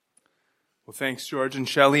Well, thanks, George and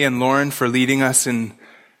Shelley and Lauren, for leading us in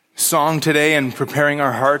song today and preparing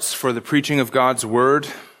our hearts for the preaching of God's Word.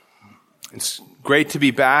 It's great to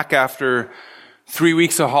be back after 3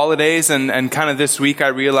 weeks of holidays, and kind of this week I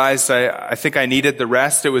realized I think I needed the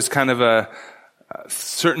rest. It was kind of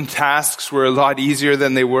certain tasks were a lot easier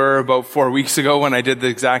than they were about 4 weeks ago when I did the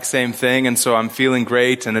exact same thing, and so I'm feeling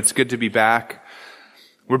great, and it's good to be back.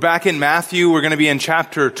 We're back in Matthew. We're going to be in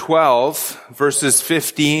chapter 12, verses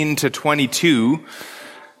 15 to 22.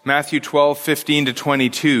 Matthew 12, 15 to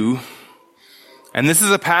 22. And this is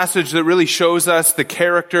a passage that really shows us the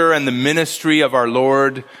character and the ministry of our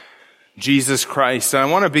Lord Jesus Christ. And I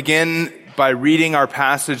want to begin by reading our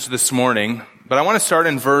passage this morning, but I want to start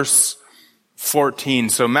in verse 14.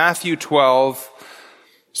 So Matthew 12,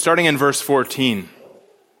 starting in verse 14.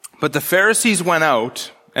 But the Pharisees went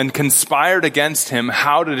out and conspired against him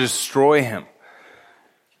how to destroy him.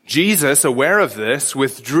 Jesus, aware of this,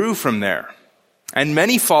 withdrew from there. And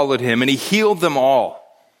many followed him, and he healed them all,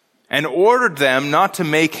 and ordered them not to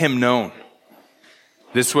make him known.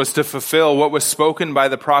 This was to fulfill what was spoken by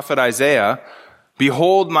the prophet Isaiah.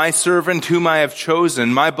 Behold, my servant whom I have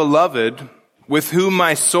chosen, my beloved, with whom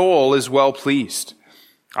my soul is well pleased.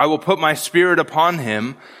 I will put my spirit upon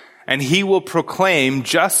him, and he will proclaim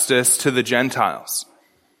justice to the Gentiles.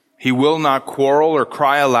 He will not quarrel or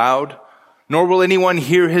cry aloud, nor will anyone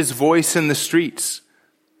hear his voice in the streets.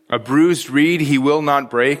 A bruised reed he will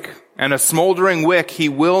not break, and a smoldering wick he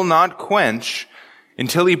will not quench,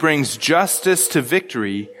 until he brings justice to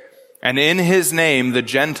victory, and in his name the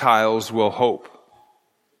Gentiles will hope.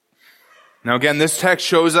 Now again, this text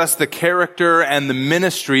shows us the character and the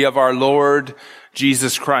ministry of our Lord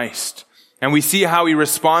Jesus Christ. And we see how he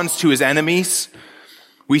responds to his enemies.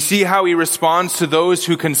 We see how he responds to those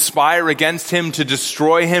who conspire against him to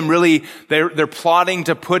destroy him. Really, they're plotting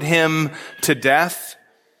to put him to death.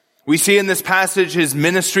 We see in this passage his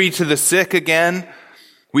ministry to the sick again.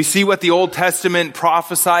 We see what the Old Testament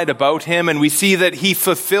prophesied about him, and we see that he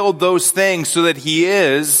fulfilled those things so that he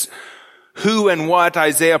is who and what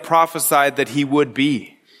Isaiah prophesied that he would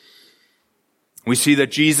be. We see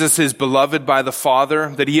that Jesus is beloved by the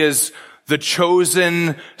Father, that he is the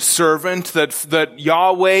chosen servant, that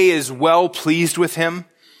Yahweh is well pleased with him,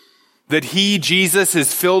 that he, Jesus,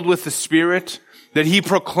 is filled with the Spirit, that he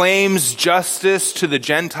proclaims justice to the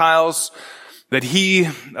Gentiles, that he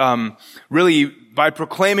really, by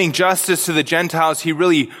proclaiming justice to the Gentiles, he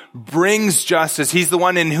really brings justice. He's the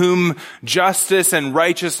one in whom justice and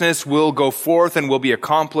righteousness will go forth and will be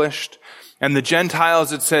accomplished. And the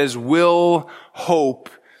Gentiles, it says, will hope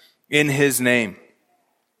in his name.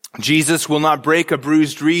 Jesus will not break a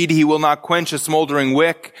bruised reed. He will not quench a smoldering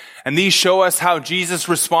wick. And these show us how Jesus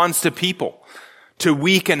responds to people, to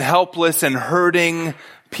weak and helpless and hurting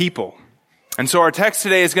people. And so our text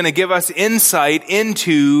today is going to give us insight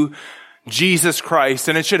into Jesus Christ,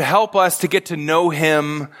 and it should help us to get to know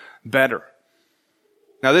him better.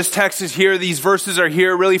 Now this text is here, these verses are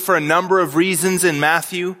here really for a number of reasons in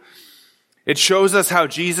Matthew. It shows us how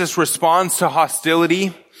Jesus responds to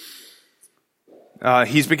hostility.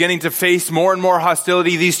 He's beginning to face more and more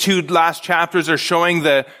hostility. These two last chapters are showing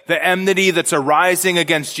the enmity that's arising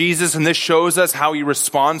against Jesus, and this shows us how he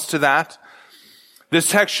responds to that. This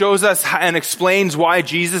text shows us and explains why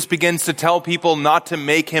Jesus begins to tell people not to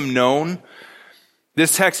make him known.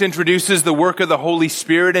 This text introduces the work of the Holy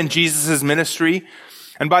Spirit in Jesus' ministry.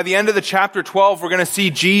 And by the end of the chapter 12, we're going to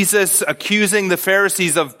see Jesus accusing the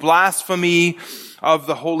Pharisees of blasphemy of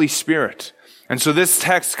the Holy Spirit. And so this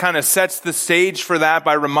text kind of sets the stage for that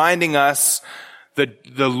by reminding us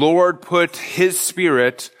that the Lord put his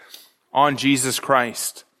Spirit on Jesus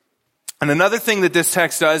Christ. And another thing that this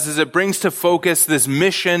text does is it brings to focus this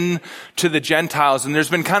mission to the Gentiles. And there's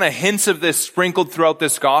been kind of hints of this sprinkled throughout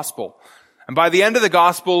this gospel. And by the end of the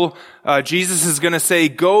gospel, Jesus is going to say,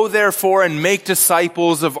 "Go therefore and make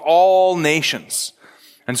disciples of all nations."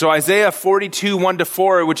 And so Isaiah 42,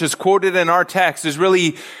 1-4, which is quoted in our text, is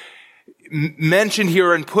really mentioned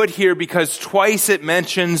here and put here because twice it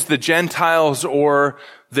mentions the Gentiles or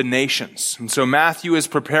the nations. And so Matthew is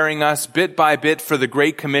preparing us bit by bit for the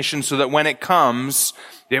Great Commission so that when it comes,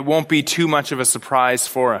 it won't be too much of a surprise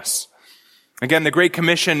for us. Again, the Great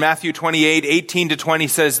Commission, Matthew 28, 18-20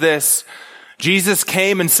 says this, Jesus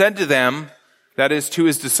came and said to them, that is to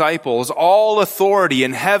his disciples, "All authority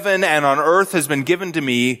in heaven and on earth has been given to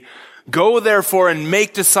me. Go therefore and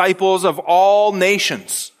make disciples of all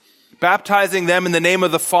nations, baptizing them in the name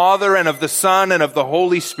of the Father and of the Son and of the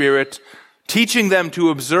Holy Spirit, teaching them to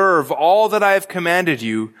observe all that I have commanded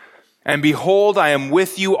you. And behold, I am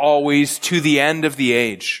with you always to the end of the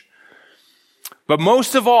age." But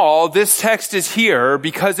most of all, this text is here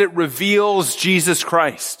because it reveals Jesus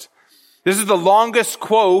Christ. This is the longest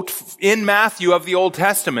quote in Matthew of the Old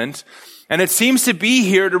Testament, and it seems to be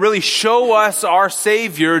here to really show us our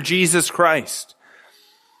Savior, Jesus Christ.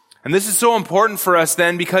 And this is so important for us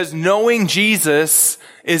then because knowing Jesus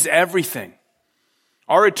is everything.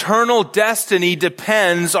 Our eternal destiny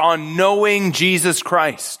depends on knowing Jesus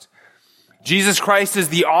Christ. Jesus Christ is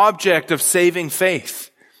the object of saving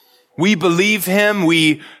faith. We believe him,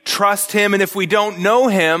 we trust him, and if we don't know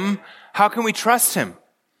him, how can we trust him?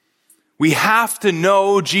 We have to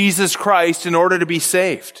know Jesus Christ in order to be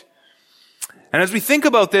saved. And as we think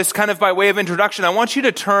about this kind of by way of introduction, I want you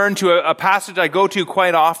to turn to a passage I go to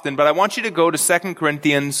quite often, but I want you to go to 2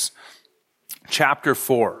 Corinthians chapter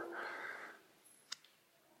 4.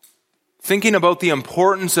 Thinking about the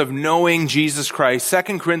importance of knowing Jesus Christ,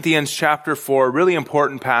 2 Corinthians chapter 4, really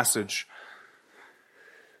important passage.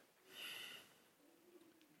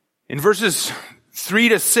 In verses 3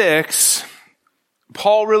 to 6,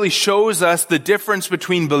 Paul really shows us the difference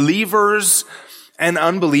between believers and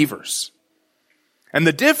unbelievers. And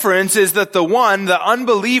the difference is that the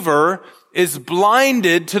unbeliever, is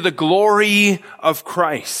blinded to the glory of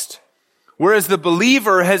Christ. Whereas the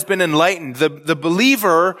believer has been enlightened. The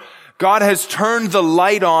believer, God has turned the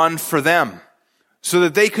light on for them so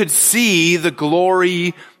that they could see the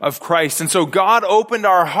glory of Christ. And so God opened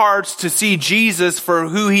our hearts to see Jesus for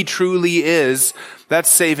who he truly is. That's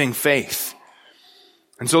saving faith.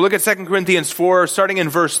 And so look at 2 Corinthians 4, starting in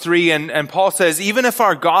verse 3, and Paul says, even if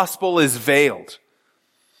our gospel is veiled,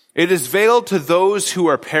 it is veiled to those who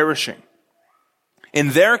are perishing. In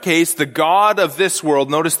their case, the God of this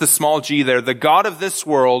world, notice the small g there, the God of this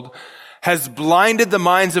world has blinded the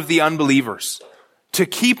minds of the unbelievers to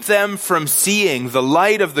keep them from seeing the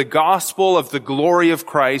light of the gospel of the glory of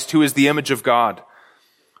Christ, who is the image of God.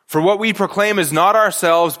 For what we proclaim is not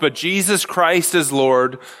ourselves, but Jesus Christ as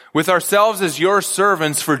Lord, with ourselves as your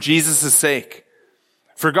servants for Jesus' sake.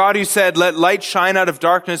 For God, who said, let light shine out of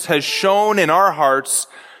darkness, has shone in our hearts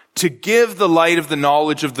to give the light of the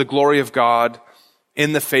knowledge of the glory of God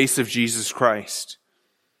in the face of Jesus Christ.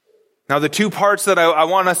 Now, the two parts that I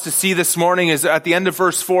want us to see this morning is at the end of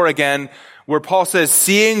verse 4 again, where Paul says,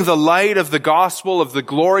 seeing the light of the gospel of the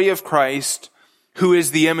glory of Christ, who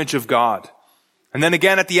is the image of God. And then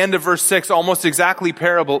again at the end of verse 6, almost exactly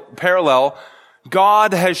parallel,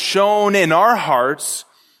 God has shone in our hearts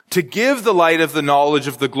to give the light of the knowledge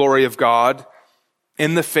of the glory of God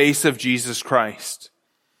in the face of Jesus Christ.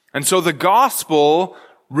 And so the gospel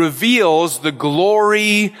reveals the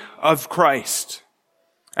glory of Christ.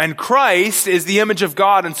 And Christ is the image of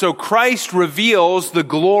God, and so Christ reveals the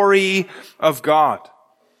glory of God.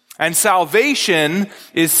 And salvation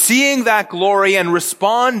is seeing that glory and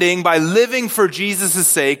responding by living for Jesus'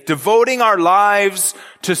 sake, devoting our lives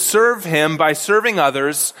to serve him by serving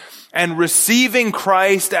others, and receiving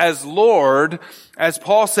Christ as Lord, as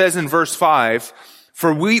Paul says in verse 5,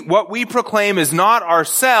 for what we proclaim is not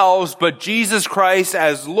ourselves, but Jesus Christ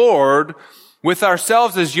as Lord, with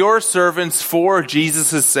ourselves as your servants for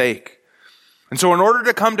Jesus' sake. And so in order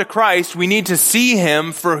to come to Christ, we need to see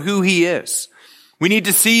him for who he is. We need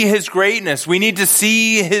to see his greatness. We need to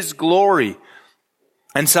see his glory.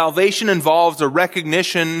 And salvation involves a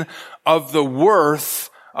recognition of the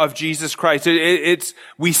worth of Jesus Christ.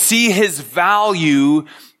 We see his value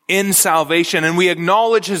in salvation, and we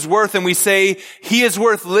acknowledge his worth, and we say he is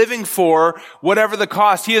worth living for, whatever the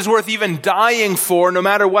cost. He is worth even dying for, no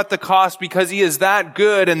matter what the cost, because he is that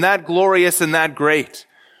good and that glorious and that great.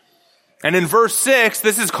 And in verse 6,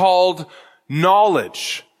 this is called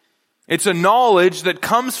knowledge. It's a knowledge that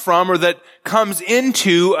comes from or that comes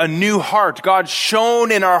into a new heart. God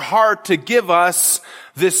shone in our heart to give us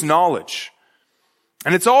this knowledge.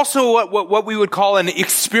 And it's also what we would call an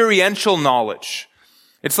experiential knowledge.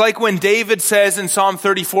 It's like when David says in Psalm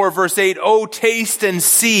 34 verse 8, oh, taste and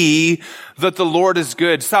see that the Lord is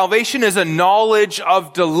good. Salvation is a knowledge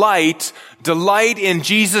of delight in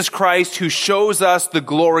Jesus Christ who shows us the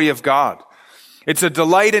glory of God. It's a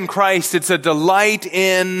delight in Christ. It's a delight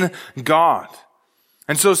in God.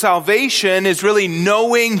 And so salvation is really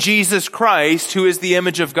knowing Jesus Christ, who is the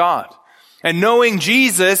image of God. And knowing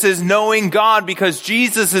Jesus is knowing God because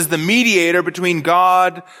Jesus is the mediator between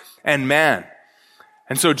God and man.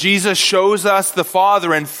 And so Jesus shows us the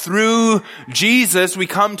Father, and through Jesus we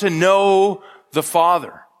come to know the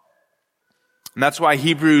Father. And that's why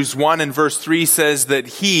Hebrews 1 and verse 3 says that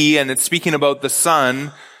he, and it's speaking about the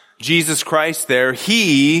Son, Jesus Christ there,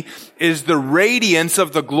 he is the radiance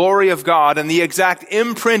of the glory of God and the exact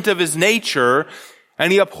imprint of his nature,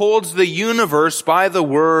 and he upholds the universe by the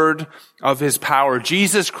word of his power.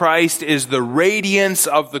 Jesus Christ is the radiance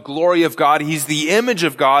of the glory of God. He's the image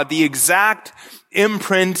of God, the exact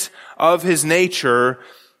imprint of his nature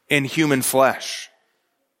in human flesh.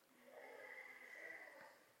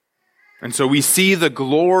 And so we see the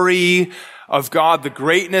glory of God, the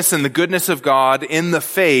greatness and the goodness of God in the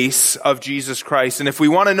face of Jesus Christ. And if we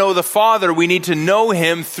want to know the Father, we need to know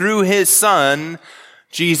him through his Son,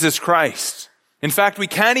 Jesus Christ. In fact, we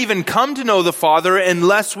can't even come to know the Father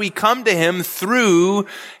unless we come to him through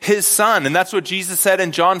his Son. And that's what Jesus said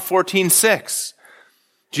in John 14:6.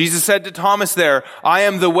 Jesus said to Thomas there, "I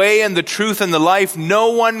am the way and the truth and the life. No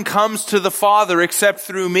one comes to the Father except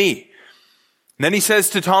through me." And then he says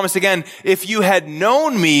to Thomas again, "If you had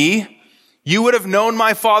known me, you would have known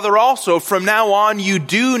my Father also. From now on, you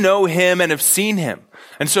do know him and have seen him."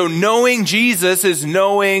 And so knowing Jesus is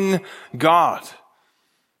knowing God.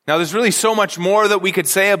 Now, there's really so much more that we could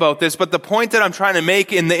say about this, but the point that I'm trying to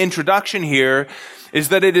make in the introduction here is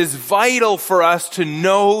that it is vital for us to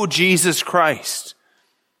know Jesus Christ.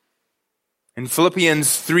 In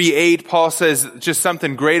Philippians 3:8, Paul says just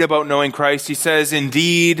something great about knowing Christ. He says,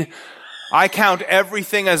 "Indeed, I count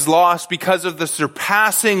everything as lost because of the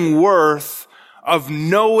surpassing worth of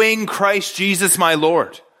knowing Christ Jesus my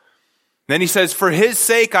Lord." Then he says, "For his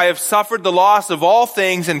sake I have suffered the loss of all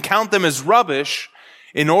things and count them as rubbish,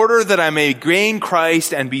 in order that I may gain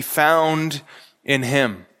Christ and be found in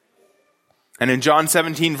him." And in John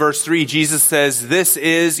 17 verse 3, Jesus says, "This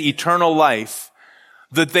is eternal life,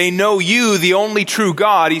 that they know you, the only true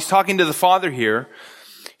God." He's talking to the Father here.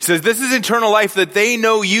 He says, "This is eternal life, that they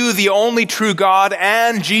know you, the only true God,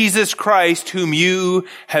 and Jesus Christ, whom you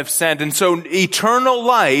have sent." And so eternal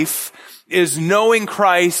life is knowing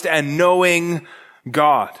Christ and knowing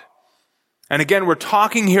God. And again, we're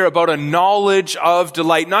talking here about a knowledge of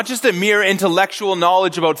delight, not just a mere intellectual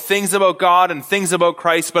knowledge about things about God and things about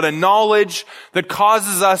Christ, but a knowledge that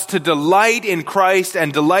causes us to delight in Christ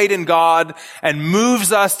and delight in God and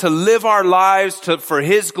moves us to live our lives for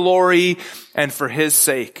his glory and for his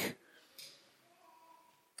sake.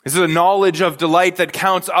 This is a knowledge of delight that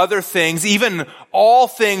counts other things, even all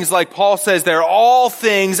things, like Paul says there, all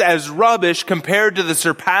things as rubbish compared to the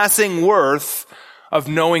surpassing worth of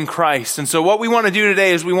knowing Christ. And so what we want to do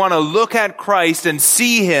today is we want to look at Christ and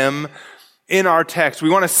see him in our text. We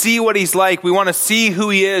want to see what he's like. We want to see who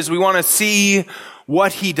he is. We want to see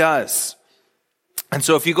what he does. And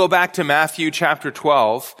so if you go back to Matthew chapter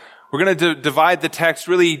 12, we're going to divide the text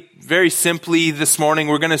really very simply this morning.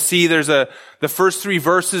 We're going to see there's the first three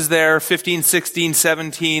verses there, 15, 16,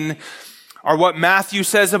 17, are what Matthew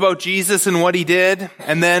says about Jesus and what he did.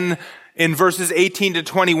 And then in verses 18 to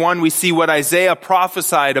 21, we see what Isaiah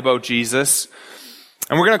prophesied about Jesus.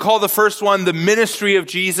 And we're going to call the first one the ministry of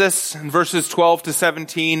Jesus in verses 12 to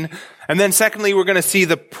 17. And then secondly, we're going to see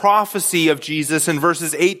the prophecy of Jesus in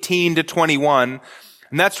verses 18 to 21.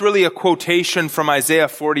 And that's really a quotation from Isaiah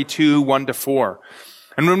 42, 1 to 4.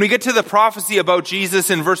 And when we get to the prophecy about Jesus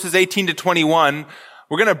in verses 18 to 21,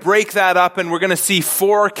 we're going to break that up and we're going to see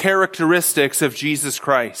four characteristics of Jesus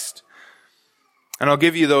Christ. And I'll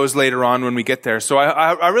give you those later on when we get there. So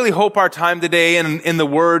I really hope our time today in the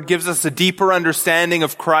Word gives us a deeper understanding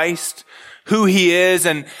of Christ, who he is,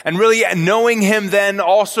 and really knowing him then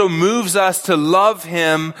also moves us to love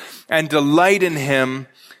him and delight in him.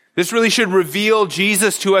 This really should reveal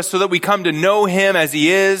Jesus to us so that we come to know him as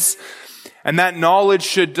he is, and that knowledge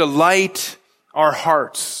should delight our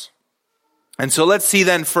hearts. And so let's see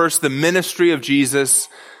then first the ministry of Jesus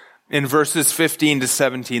in verses 15 to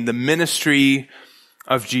 17, the ministry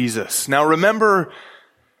of Jesus. Now remember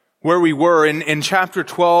where we were in chapter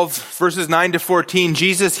 12, verses 9 to 14,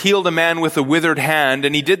 Jesus healed a man with a withered hand,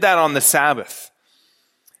 and he did that on the Sabbath.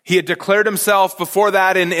 He had declared himself before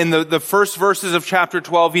that in the first verses of chapter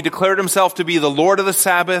 12, he declared himself to be the Lord of the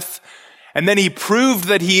Sabbath, and then he proved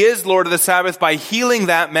that he is Lord of the Sabbath by healing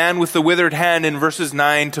that man with the withered hand in verses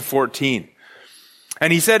 9 to 14.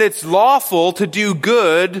 And he said it's lawful to do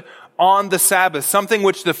good on the Sabbath, something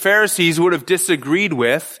which the Pharisees would have disagreed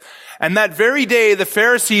with. And that very day, the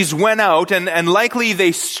Pharisees went out and likely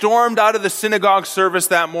they stormed out of the synagogue service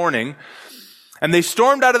that morning. And they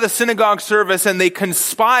stormed out of the synagogue service and they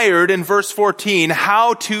conspired in verse 14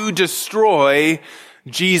 how to destroy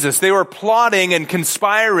Jesus. They were plotting and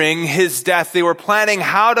conspiring his death. They were planning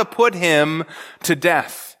how to put him to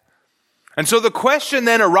death. And so the question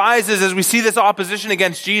then arises as we see this opposition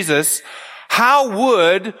against Jesus, how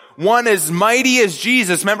would one as mighty as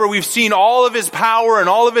Jesus, remember we've seen all of his power and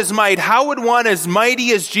all of his might, how would one as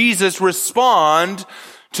mighty as Jesus respond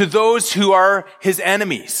to those who are his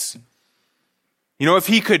enemies? If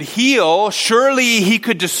he could heal, surely he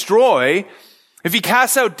could destroy. If he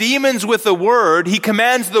casts out demons with the word, he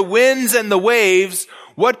commands the winds and the waves.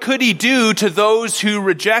 What could he do to those who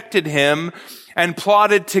rejected him and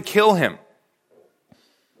plotted to kill him?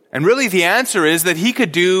 And really the answer is that he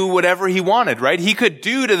could do whatever he wanted, right? He could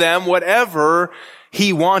do to them whatever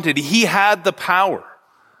he wanted. He had the power.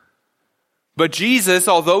 But Jesus,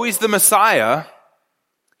 although he's the Messiah,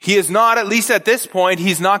 he is not, at least at this point,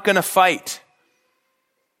 he's not going to fight.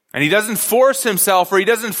 And he doesn't force himself, or he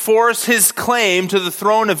doesn't force his claim to the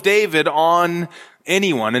throne of David on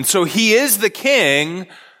anyone. And so he is the king,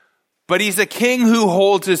 but he's a king who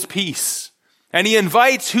holds his peace. And he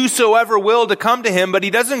invites whosoever will to come to him, but he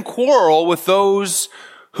doesn't quarrel with those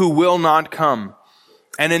who will not come.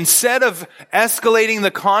 And instead of escalating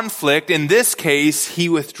the conflict, in this case, he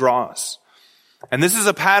withdraws. And this is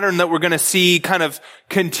a pattern that we're going to see kind of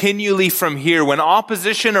continually from here. When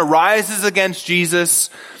opposition arises against Jesus,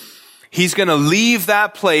 he's going to leave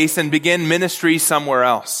that place and begin ministry somewhere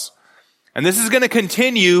else. And this is going to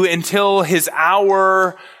continue until his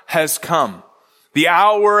hour has come. The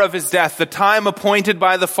hour of his death, the time appointed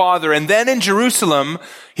by the Father. And then in Jerusalem,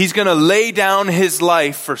 he's going to lay down his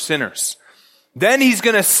life for sinners. Then he's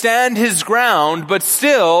going to stand his ground, but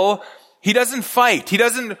still, he doesn't fight. He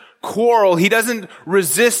doesn't quarrel. He doesn't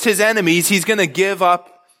resist his enemies. He's going to give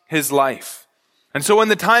up his life. And so when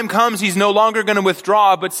the time comes, he's no longer going to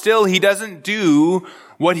withdraw, but still he doesn't do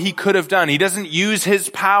what he could have done. He doesn't use his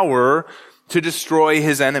power to destroy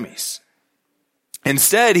his enemies.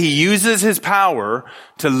 Instead, he uses his power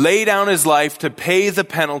to lay down his life to pay the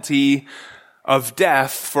penalty of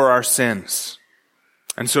death for our sins.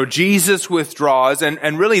 And so Jesus withdraws,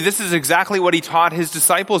 and really this is exactly what he taught his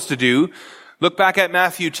disciples to do. Look back at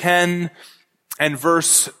Matthew 10 and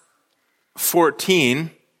verse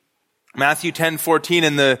 14. Matthew 10:14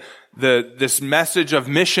 in this message of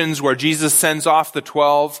missions where Jesus sends off the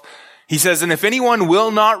 12. He says, "And if anyone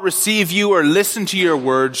will not receive you or listen to your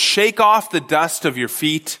words, shake off the dust of your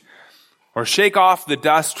feet, or shake off the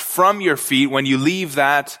dust from your feet when you leave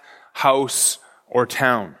that house or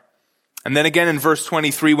town." And then again in verse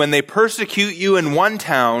 23, "When they persecute you in one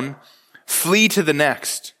town, flee to the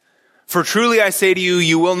next. For truly I say to you,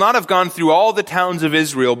 you will not have gone through all the towns of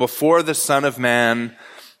Israel before the Son of Man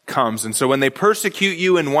comes." And so when they persecute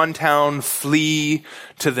you in one town, flee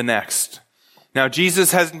to the next. Now,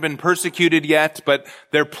 Jesus hasn't been persecuted yet, but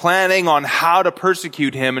they're planning on how to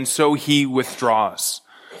persecute him, and so he withdraws.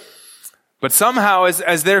 But somehow,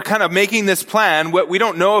 as they're kind of making this plan, we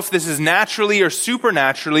don't know if this is naturally or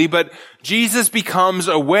supernaturally, but Jesus becomes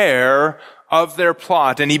aware of their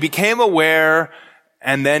plot, and he became aware,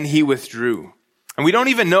 and then he withdrew. And we don't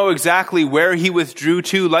even know exactly where he withdrew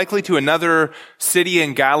to, likely to another city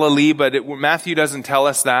in Galilee, but Matthew doesn't tell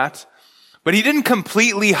us that. But he didn't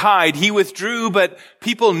completely hide. He withdrew, but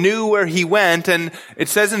people knew where he went. And it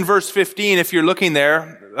says in verse 15, if you're looking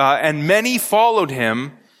there, "And many followed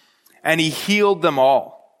him, and he healed them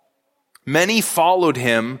all." Many followed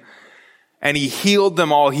him, and he healed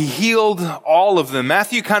them all. He healed all of them.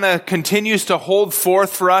 Matthew kind of continues to hold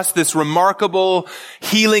forth for us this remarkable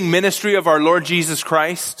healing ministry of our Lord Jesus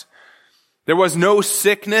Christ. There was no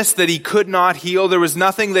sickness that he could not heal. There was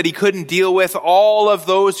nothing that he couldn't deal with. All of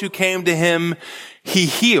those who came to him, he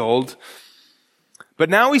healed. But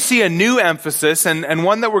now we see a new emphasis, and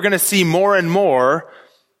one that we're going to see more and more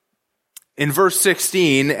in verse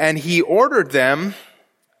 16. "And he ordered them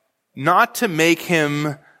not to make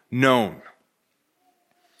him known."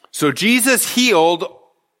 So Jesus healed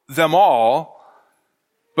them all,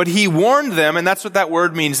 but he warned them, and that's what that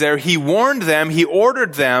word means there. He warned them, he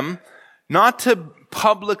ordered them not to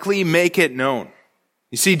publicly make it known.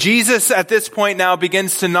 You see, Jesus at this point now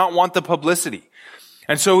begins to not want the publicity.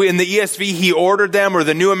 And so in the ESV, he ordered them, or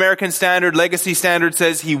the New American Standard, Legacy Standard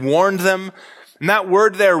says he warned them. And that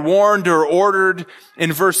word there, warned or ordered,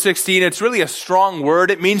 in verse 16, it's really a strong word.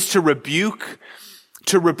 It means to rebuke,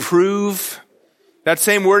 to reprove. That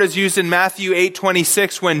same word is used in Matthew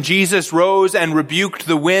 8:26 when Jesus rose and rebuked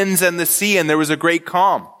the winds and the sea, and there was a great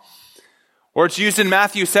calm. Or it's used in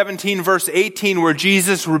Matthew 17 verse 18 where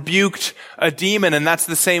Jesus rebuked a demon, and that's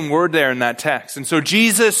the same word there in that text. And so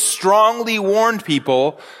Jesus strongly warned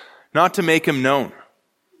people not to make him known.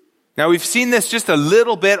 Now we've seen this just a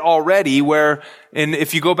little bit already where,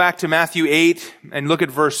 if you go back to Matthew 8 and look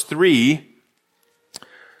at verse 3,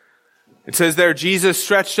 it says there, "Jesus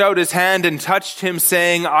stretched out his hand and touched him,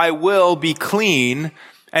 saying, 'I will be clean.'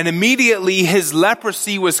 And immediately his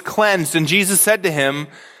leprosy was cleansed. And Jesus said to him,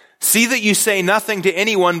 'See that you say nothing to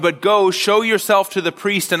anyone, but go, show yourself to the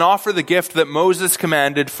priest and offer the gift that Moses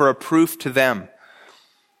commanded for a proof to them.'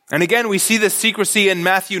 And again, we see this secrecy in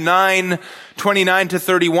Matthew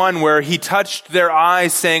 9:29-31, where he touched their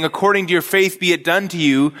eyes, saying, "According to your faith be it done to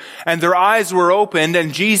you." And their eyes were opened,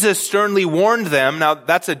 and Jesus sternly warned them. Now,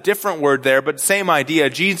 that's a different word there, but same idea.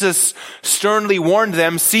 Jesus sternly warned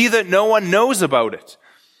them, "See that no one knows about it."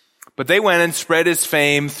 But they went and spread his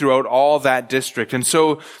fame throughout all that district. And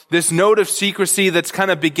so this note of secrecy that's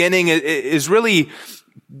kind of beginning is really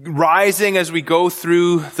rising as we go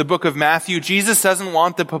through the book of Matthew. Jesus doesn't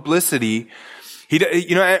want the publicity.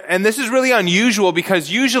 And this is really unusual, because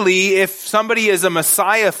usually if somebody is a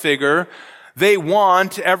Messiah figure, they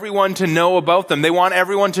want everyone to know about them. They want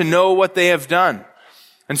everyone to know what they have done.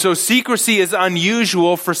 And so secrecy is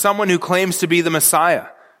unusual for someone who claims to be the Messiah.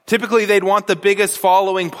 Typically they'd want the biggest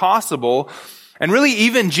following possible. And really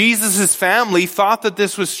even Jesus' family thought that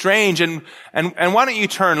this was strange. And why don't you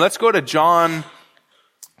turn? Let's go to John.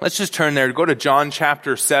 Let's just turn there. Go to John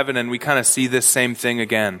chapter 7, and we kind of see this same thing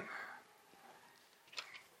again.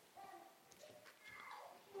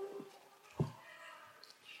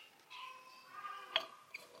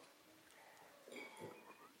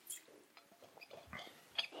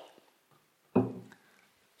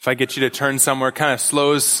 If I get you to turn somewhere, kind of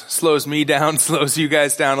slows me down, slows you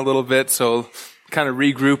guys down a little bit, so kind of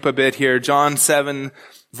regroup a bit here. John 7,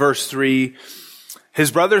 verse 3. His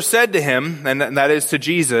brothers said to him, and that is to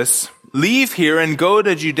Jesus, "Leave here and go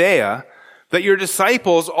to Judea, that your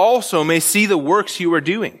disciples also may see the works you are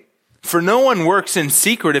doing. For no one works in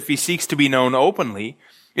secret if he seeks to be known openly.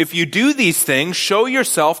 If you do these things, show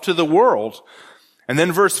yourself to the world." And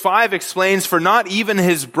then verse 5 explains, "For not even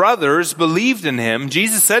his brothers believed in him.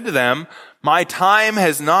 Jesus said to them, 'My time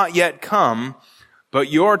has not yet come, but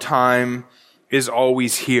your time is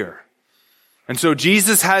always here.'" And so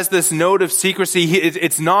Jesus has this note of secrecy.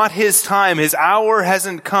 It's not his time. His hour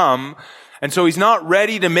hasn't come. And so he's not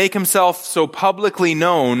ready to make himself so publicly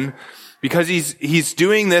known, because he's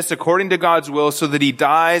doing this according to God's will so that he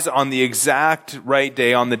dies on the exact right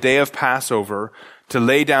day, on the day of Passover, to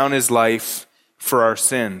lay down his life for our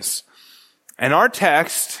sins. And our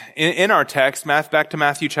text, in our text, back to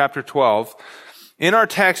Matthew chapter 12, in our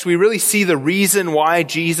text we really see the reason why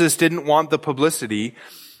Jesus didn't want the publicity.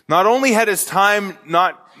 Not only had his time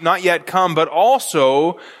not yet come, but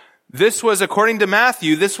also this was, according to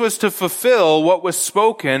Matthew, this was to fulfill what was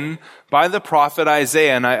spoken by the prophet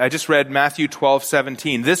Isaiah. And I just read Matthew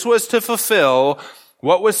 12:17. This was to fulfill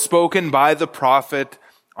what was spoken by the prophet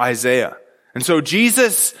Isaiah. And so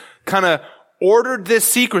Jesus kind of ordered this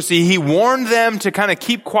secrecy. He warned them to kind of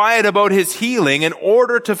keep quiet about his healing in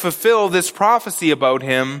order to fulfill this prophecy about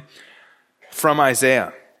him from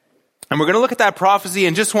Isaiah. And we're going to look at that prophecy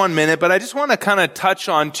in just 1 minute, but I just want to kind of touch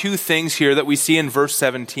on two things here that we see in verse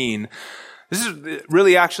 17. This is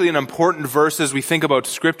really actually an important verse as we think about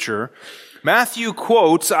Scripture. Matthew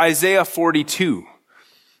quotes Isaiah 42.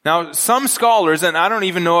 Now, some scholars, and I don't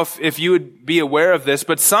even know if you would be aware of this,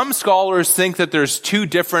 but some scholars think that there's two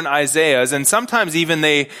different Isaiahs, and sometimes even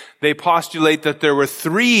they postulate that there were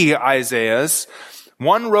three Isaiahs.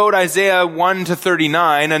 One wrote Isaiah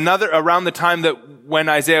 1-39, another around the time that when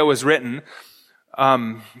Isaiah was written,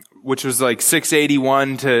 which was like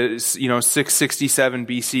 681 to 667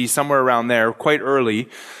 BC, somewhere around there, quite early.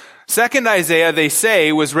 Second Isaiah, they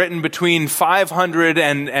say, was written between 500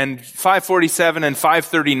 and 547 and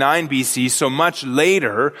 539 BC, so much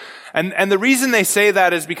later. And the reason they say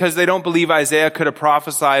that is because they don't believe Isaiah could have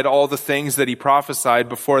prophesied all the things that he prophesied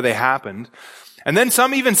before they happened. And then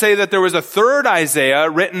some even say that there was a third Isaiah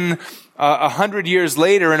written 100 years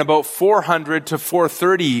later in about 400 to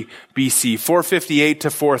 430 BC, 458 to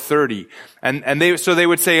 430. And they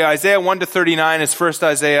would say Isaiah 1-39 is first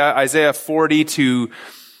Isaiah, Isaiah 40 to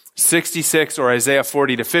 66, or Isaiah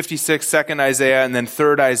 40 to 56, second Isaiah, and then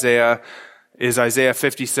third Isaiah is Isaiah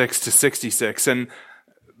 56 to 66.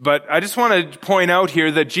 But I just want to point out here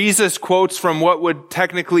that Jesus quotes from what would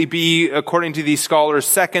technically be, according to these scholars,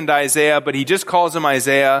 second Isaiah, but he just calls him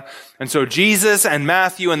Isaiah. And so Jesus and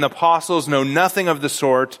Matthew and the apostles know nothing of the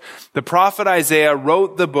sort. The prophet Isaiah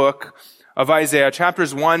wrote the book of Isaiah,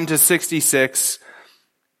 chapters 1 to 66,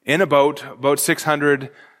 in about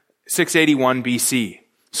 681 BC.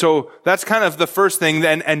 So that's kind of the first thing.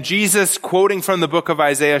 And Jesus quoting from the book of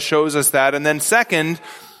Isaiah shows us that. And then second,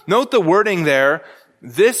 note the wording there.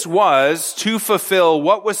 This was to fulfill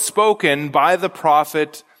what was spoken by the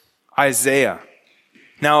prophet Isaiah.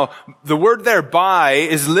 Now, the word there by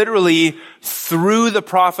is literally through the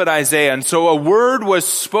prophet Isaiah. And so a word was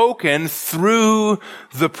spoken through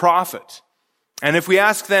the prophet. And if we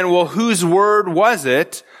ask then, well, whose word was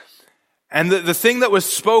it? And the thing that was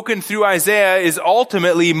spoken through Isaiah is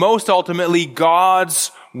most ultimately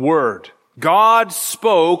God's word. God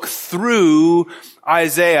spoke through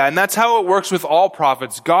Isaiah. And that's how it works with all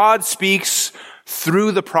prophets. God speaks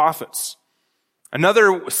through the prophets.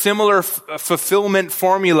 Another similar fulfillment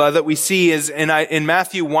formula that we see is in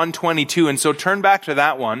Matthew 1:22. And so turn back to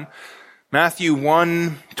that one. Matthew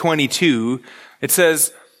 1:22. It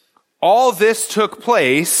says, all this took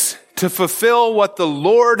place to fulfill what the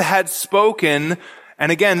Lord had spoken.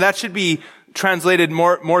 And again, that should be translated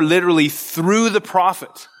more literally, through the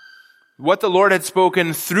prophet. What the Lord had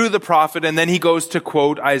spoken through the prophet. And then he goes to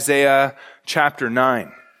quote Isaiah chapter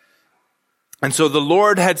 9. And so the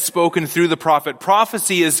Lord had spoken through the prophet.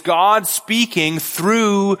 Prophecy is God speaking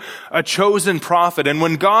through a chosen prophet. And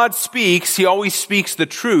when God speaks, he always speaks the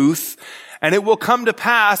truth, and it will come to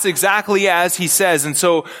pass exactly as he says. And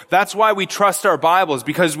so that's why we trust our Bibles,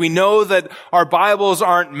 because we know that our Bibles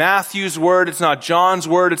aren't Matthew's word, it's not John's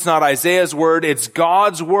word, it's not Isaiah's word, it's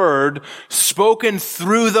God's word spoken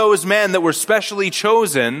through those men that were specially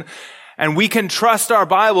chosen. And we can trust our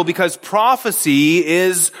Bible because prophecy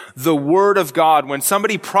is the Word of God. When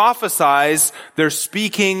somebody prophesies, they're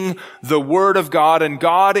speaking the Word of God, and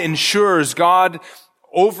God ensures, God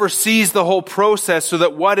oversees the whole process so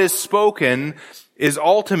that what is spoken is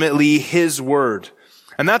ultimately His Word.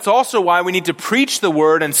 And that's also why we need to preach the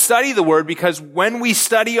Word and study the Word, because when we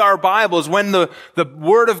study our Bibles, when the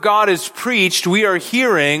Word of God is preached, we are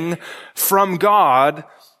hearing from God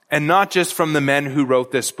and not just from the men who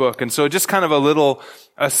wrote this book. And so just kind of a little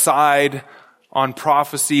aside on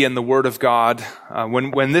prophecy and the Word of God.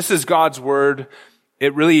 When this is God's Word,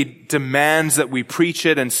 it really demands that we preach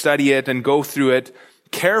it and study it and go through it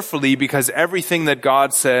carefully, because everything that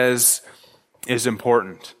God says is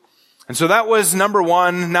important. And so that was number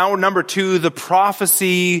one. Now number two, the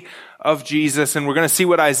prophecy of Jesus. And we're going to see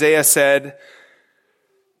what Isaiah said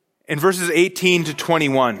in verses 18 to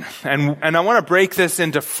 21. And I want to break this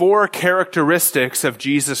into 4 characteristics of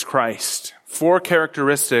Jesus Christ. 4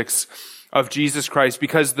 characteristics of Jesus Christ.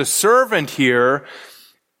 Because the servant here,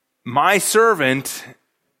 my servant,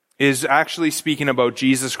 is actually speaking about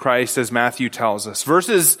Jesus Christ, as Matthew tells us.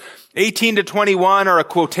 Verses 18 to 21 are a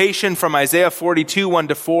quotation from Isaiah 42,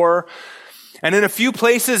 1-4. And in a few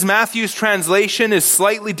places, Matthew's translation is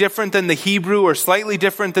slightly different than the Hebrew, or slightly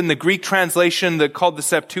different than the Greek translation called the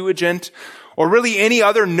Septuagint, or really any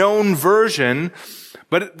other known version.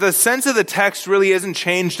 But the sense of the text really isn't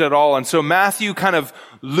changed at all. And so Matthew kind of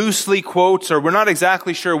loosely quotes, or we're not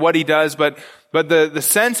exactly sure what he does, but the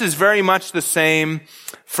sense is very much the same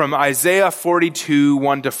from Isaiah 42,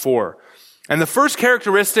 1-4. And the first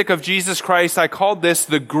characteristic of Jesus Christ, I called this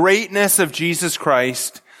the greatness of Jesus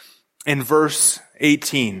Christ in verse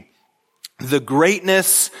 18. The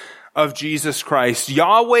greatness of Jesus Christ.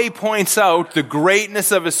 Yahweh points out the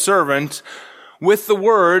greatness of his servant with the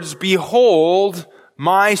words, behold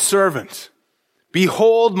my servant.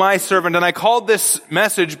 Behold my servant. And I called this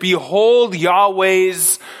message, behold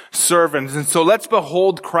Yahweh's servant. And so let's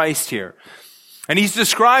behold Christ here. And he's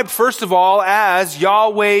described, first of all, as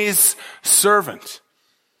Yahweh's servant.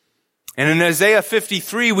 And in Isaiah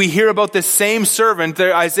 53, we hear about this same servant.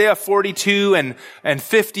 There, Isaiah 42 and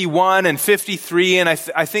 51 and 53, and I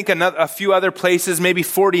think a few other places, maybe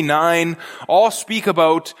 49, all speak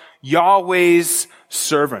about Yahweh's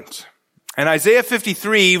servant. And Isaiah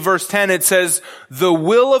 53, verse 10, it says, the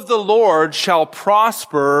will of the Lord shall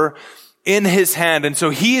prosper in his hand. And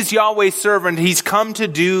so he is Yahweh's servant. He's come to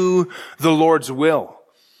do the Lord's will.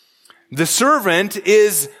 The servant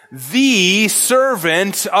is the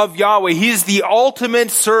servant of Yahweh. He is the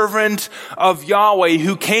ultimate servant of Yahweh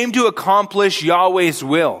who came to accomplish Yahweh's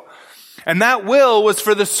will. And that will was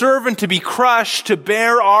for the servant to be crushed to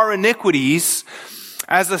bear our iniquities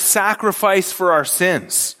as a sacrifice for our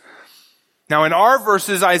sins. Now in our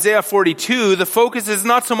verses, Isaiah 42, the focus is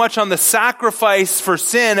not so much on the sacrifice for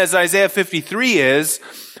sin as Isaiah 53 is,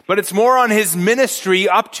 but it's more on his ministry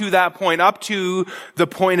up to that point, up to the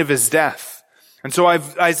point of his death. And so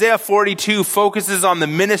Isaiah 42 focuses on the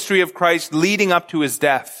ministry of Christ leading up to his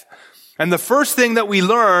death. And the first thing that we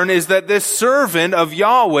learn is that this servant of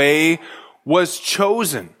Yahweh was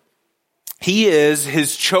chosen. He is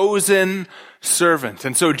his chosen servant.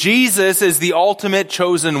 And so Jesus is the ultimate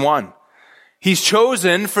chosen one. He's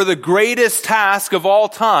chosen for the greatest task of all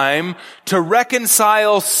time, to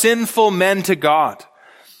reconcile sinful men to God.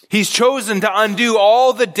 He's chosen to undo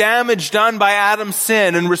all the damage done by Adam's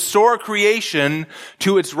sin and restore creation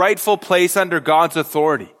to its rightful place under God's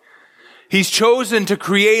authority. He's chosen to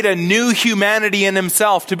create a new humanity in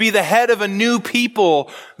himself, to be the head of a new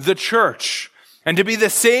people, the church, and to be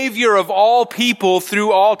the savior of all people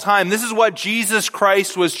through all time. This is what Jesus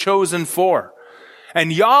Christ was chosen for.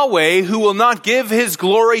 And Yahweh, who will not give his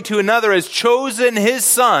glory to another, has chosen his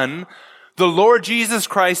Son, the Lord Jesus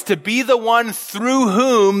Christ, to be the one through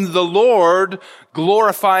whom the Lord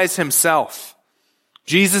glorifies himself.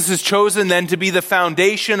 Jesus is chosen then to be the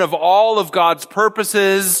foundation of all of God's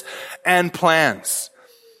purposes and plans.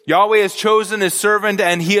 Yahweh has chosen his servant,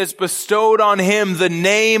 and he has bestowed on him the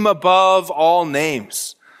name above all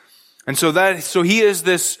names. And so he is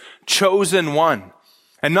this chosen one.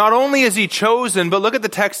 And not only is he chosen, but look at the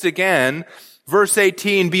text again, verse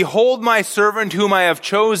 18, "Behold my servant whom I have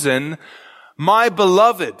chosen, my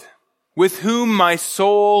beloved, with whom my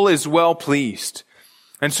soul is well pleased."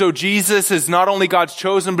 And so Jesus is not only God's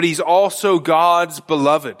chosen, but he's also God's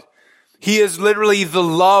beloved. He is literally the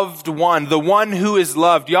loved one, the one who is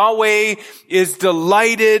loved. Yahweh is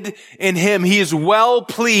delighted in him. He is well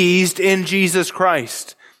pleased in Jesus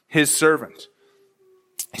Christ, his servant.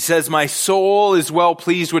 He says, "My soul is well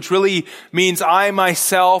pleased," which really means I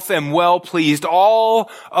myself am well pleased.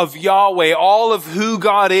 All of Yahweh, all of who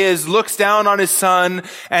God is, looks down on his Son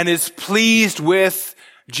and is pleased with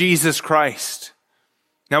Jesus Christ.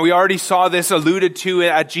 Now, we already saw this alluded to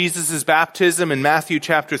at Jesus' baptism in Matthew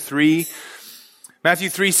chapter 3. Matthew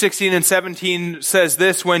 3:16 and 17 says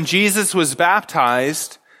this, "When Jesus was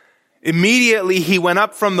baptized, immediately he went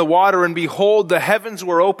up from the water, and behold, the heavens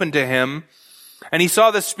were opened to him. And he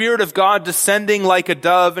saw the Spirit of God descending like a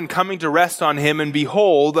dove and coming to rest on him. And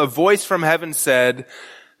behold, a voice from heaven said,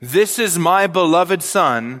 'This is my beloved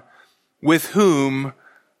Son, with whom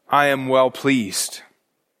I am well pleased.'"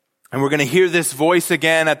 And we're going to hear this voice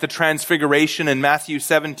again at the Transfiguration in Matthew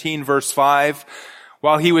 17, verse 5.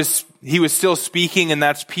 While he was still speaking, and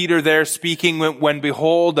that's Peter there speaking, when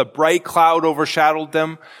behold, a bright cloud overshadowed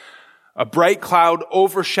them. A bright cloud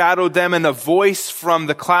overshadowed them, and a voice from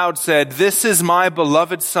the cloud said, "This is my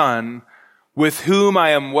beloved Son, with whom I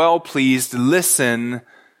am well pleased. Listen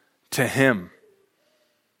to him."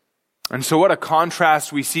 And so what a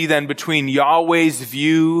contrast we see then between Yahweh's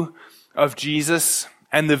view of Jesus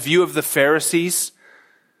and the view of the Pharisees.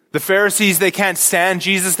 The Pharisees, they can't stand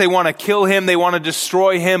Jesus. They want to kill him. They want to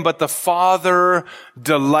destroy him. But the Father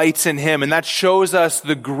delights in him. And that shows us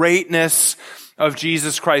the greatness of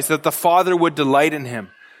Jesus Christ, that the Father would delight in him.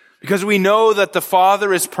 Because we know that the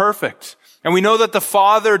Father is perfect. And we know that the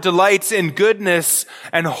Father delights in goodness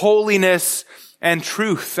and holiness and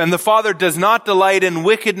truth. And the Father does not delight in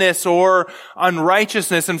wickedness or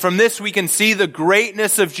unrighteousness. And from this we can see the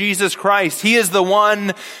greatness of Jesus Christ. He is the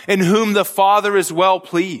one in whom the Father is well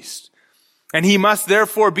pleased. And he must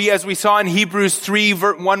therefore be, as we saw in Hebrews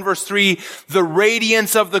 1 verse 3, the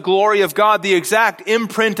radiance of the glory of God, the exact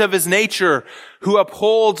imprint of his nature, who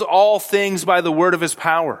upholds all things by the word of his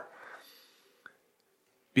power.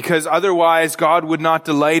 Because otherwise God would not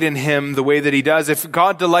delight in him the way that he does. If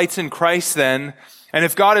God delights in Christ then, and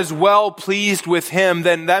if God is well pleased with him,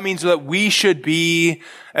 then that means that we should be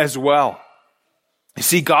as well. You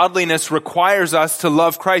see, godliness requires us to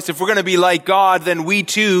love Christ. If we're going to be like God, then we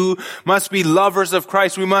too must be lovers of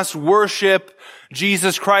Christ. We must worship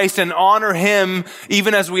Jesus Christ and honor him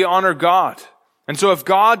even as we honor God. And so if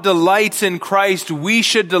God delights in Christ, we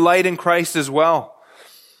should delight in Christ as well.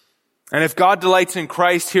 And if God delights in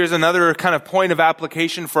Christ, here's another kind of point of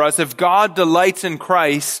application for us. If God delights in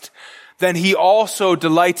Christ, then he also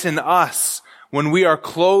delights in us when we are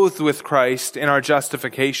clothed with Christ in our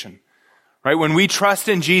justification. Right? When we trust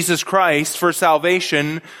in Jesus Christ for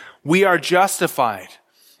salvation, we are justified,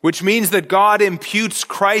 which means that God imputes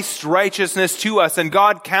Christ's righteousness to us, and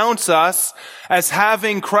God counts us as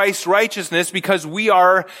having Christ's righteousness because we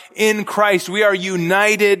are in Christ. We are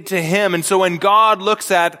united to him. And so when God looks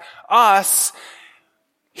at us,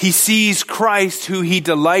 he sees Christ who he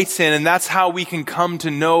delights in, and that's how we can come to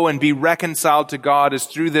know and be reconciled to God, is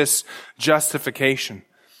through this justification.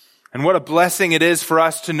 And what a blessing it is for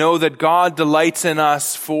us to know that God delights in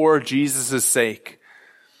us for Jesus' sake.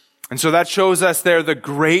 And so that shows us there the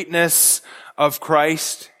greatness of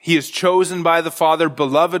Christ. He is chosen by the Father,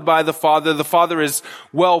 beloved by the Father. The Father is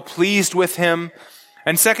well pleased with him.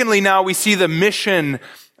 And secondly, now we see the mission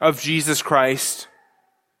of Jesus Christ.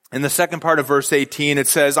 In the second part of verse 18, it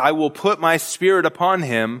says, "I will put my Spirit upon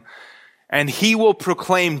him, and he will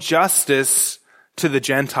proclaim justice to the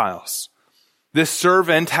Gentiles." This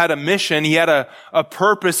servant had a mission. He had a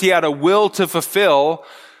purpose. He had a will to fulfill.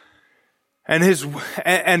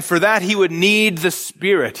 And for that, he would need the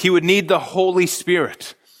Spirit. He would need the Holy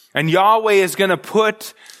Spirit. And Yahweh is going to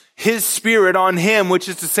put his Spirit on him, which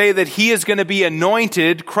is to say that he is going to be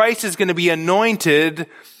anointed. Christ is going to be anointed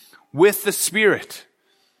with the Spirit.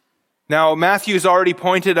 Now, Matthew has already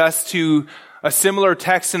pointed us to a similar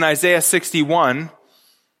text in Isaiah 61.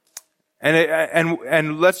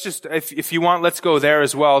 And let's just, if you want, let's go there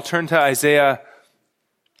as well. Turn to Isaiah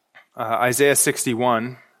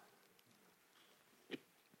 61.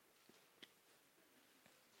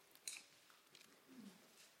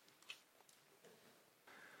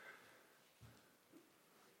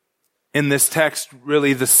 In this text,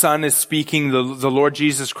 really, the Son is speaking, the Lord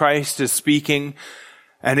Jesus Christ is speaking,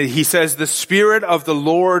 and he says, "The Spirit of the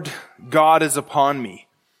Lord God is upon me,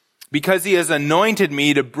 because he has anointed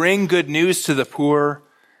me to bring good news to the poor.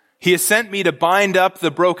 He has sent me to bind up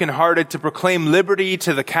the brokenhearted, to proclaim liberty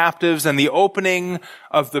to the captives, and the opening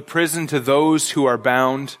of the prison to those who are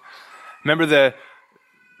bound." Remember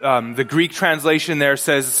the Greek translation there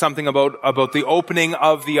says something about the opening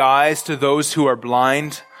of the eyes to those who are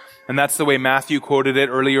blind. And that's the way Matthew quoted it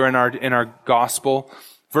earlier in our gospel.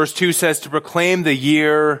 Verse 2 says to proclaim the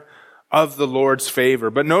year of the Lord's favor.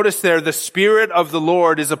 But notice there, the Spirit of the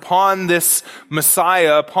Lord is upon this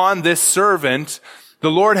Messiah, upon this servant.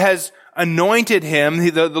 The Lord has anointed him.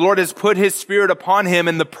 The Lord has put his Spirit upon him.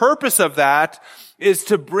 And the purpose of that is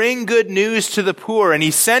to bring good news to the poor. And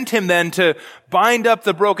he sent him then to bind up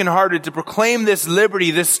the brokenhearted, to proclaim this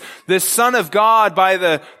liberty, this Son of God by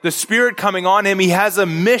the Spirit coming on him. He has a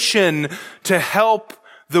mission to help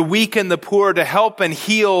the weak and the poor, to help and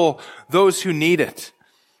heal those who need it.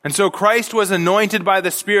 And so Christ was anointed by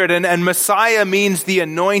the Spirit, and Messiah means the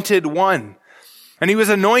anointed one. And he was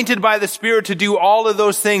anointed by the Spirit to do all of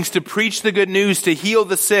those things, to preach the good news, to heal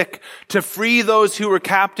the sick, to free those who were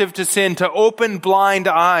captive to sin, to open blind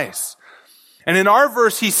eyes. And in our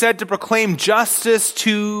verse, he said to proclaim justice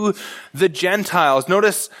to the Gentiles.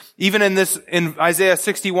 Notice even in Isaiah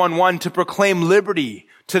 61:1, to proclaim liberty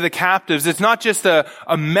to the captives. It's not just a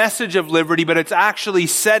message of liberty, but it's actually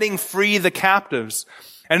setting free the captives.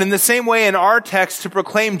 And in the same way, in our text, to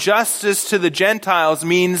proclaim justice to the Gentiles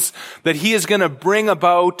means that he is going to bring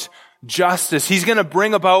about justice. He's going to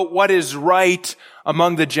bring about what is right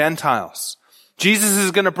among the Gentiles. Jesus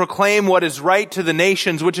is going to proclaim what is right to the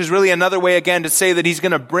nations, which is really another way again to say that he's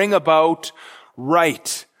going to bring about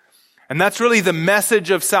right. And that's really the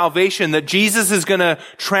message of salvation, that Jesus is going to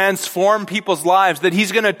transform people's lives, that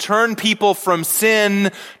he's going to turn people from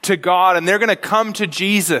sin to God, and they're going to come to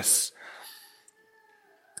Jesus.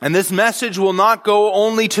 And this message will not go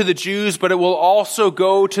only to the Jews, but it will also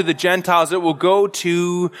go to the Gentiles. It will go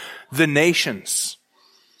to the nations.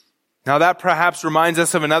 Now that perhaps reminds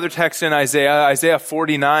us of another text in Isaiah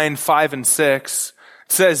 49:5-6.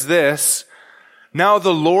 It says this, "Now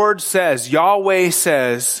the Lord says," Yahweh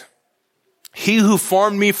says, "He who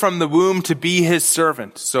formed me from the womb to be his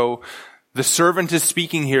servant." So the servant is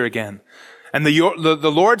speaking here again. And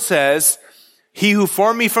the Lord says, "He who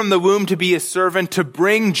formed me from the womb to be his servant, to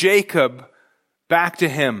bring Jacob back to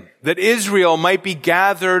him, that Israel might be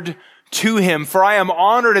gathered to him. For I am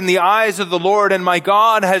honored in the eyes of the Lord, and my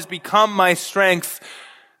God has become my strength."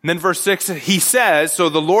 And then verse 6, he says, so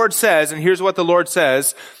the Lord says, and here's what the Lord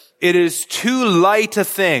says, "It is too light a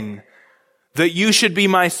thing that you should be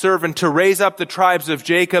my servant, to raise up the tribes of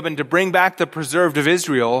Jacob and to bring back the preserved of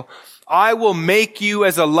Israel. I will make you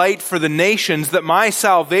as a light for the nations, that my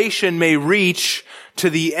salvation may reach to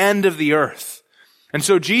the end of the earth." And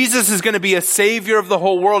so Jesus is going to be a savior of the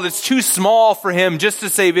whole world. It's too small for him just to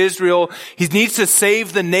save Israel. He needs to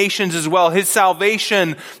save the nations as well. His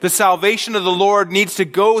salvation, the salvation of the Lord, needs to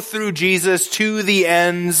go through Jesus to the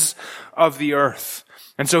ends of the earth.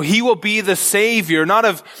 And so he will be the savior, not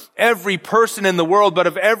of every person in the world, but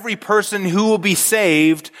of every person who will be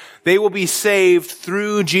saved. They will be saved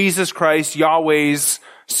through Jesus Christ, Yahweh's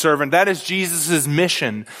servant. That is Jesus'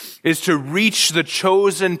 mission, is to reach the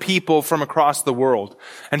chosen people from across the world.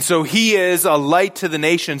 And so he is a light to the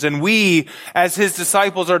nations. And we, as his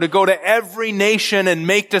disciples, are to go to every nation and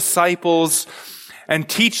make disciples and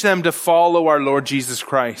teach them to follow our Lord Jesus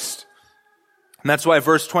Christ. And that's why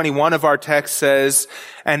verse 21 of our text says,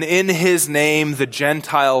 "And in his name the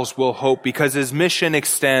Gentiles will hope," because his mission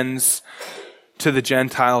extends to the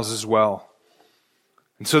Gentiles as well.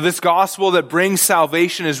 And so this gospel that brings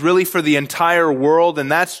salvation is really for the entire world,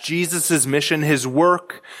 and that's Jesus' mission. His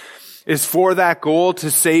work is for that goal, to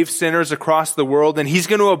save sinners across the world, and he's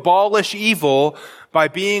going to abolish evil by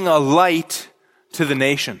being a light to the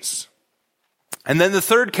nations. And then the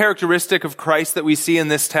third characteristic of Christ that we see in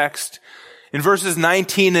this text, in verses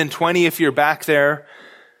 19 and 20, if you're back there,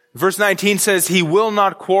 verse 19 says, "He will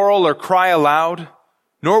not quarrel or cry aloud,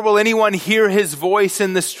 nor will anyone hear his voice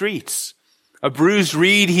in the streets. A bruised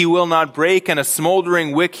reed he will not break, and a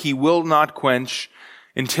smoldering wick he will not quench,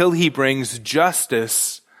 until he brings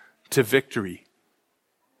justice to victory."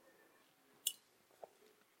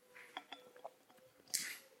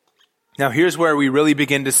 Now here's where we really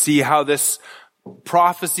begin to see how this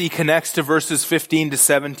prophecy connects to verses 15 to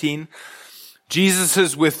 17.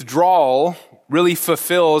 Jesus' withdrawal really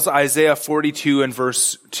fulfills Isaiah 42 and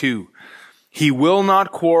verse 2. He will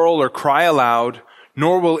not quarrel or cry aloud,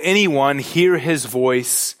 nor will anyone hear his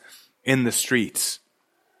voice in the streets.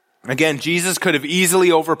 Again, Jesus could have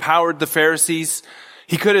easily overpowered the Pharisees.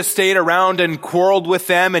 He could have stayed around and quarreled with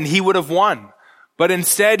them and he would have won. But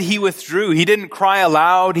instead he withdrew. He didn't cry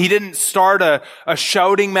aloud. He didn't start a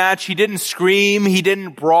shouting match. He didn't scream. He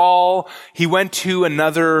didn't brawl. He went to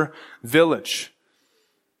another village.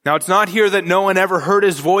 Now it's not here that no one ever heard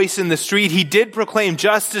his voice in the street. He did proclaim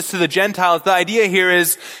justice to the Gentiles. The idea here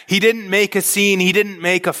is he didn't make a scene. He didn't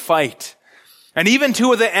make a fight. And even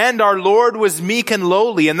to the end, our Lord was meek and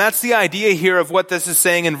lowly. And that's the idea here of what this is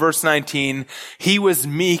saying in verse 19. He was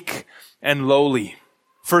meek and lowly.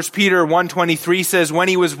 1 Peter 1:23 says, when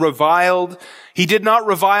he was reviled, he did not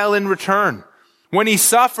revile in return. When he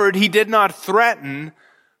suffered, he did not threaten,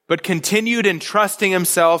 but continued entrusting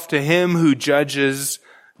himself to him who judges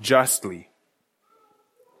justly.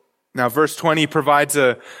 Now, verse 20 provides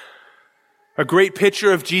a great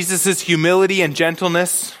picture of Jesus' humility and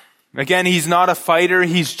gentleness. Again, he's not a fighter.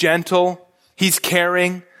 He's gentle. He's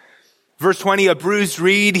caring. Verse 20, a bruised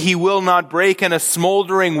reed he will not break, and a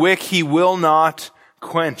smoldering wick he will not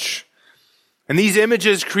quench. And these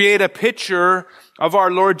images create a picture of our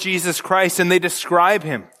Lord Jesus Christ, and they describe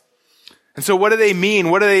him. And so what do they mean?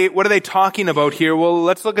 What are they talking about here? Well,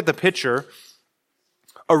 let's look at the picture.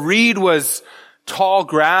 A reed was tall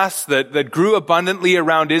grass that grew abundantly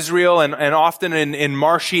around Israel and often in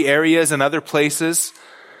marshy areas and other places.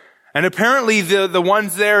 And apparently the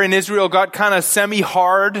ones there in Israel got kind of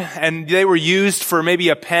semi-hard, and they were used for maybe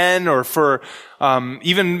a pen or for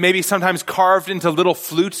even maybe sometimes carved into little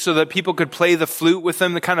flutes so that people could play the flute with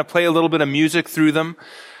them to kind of play a little bit of music through them.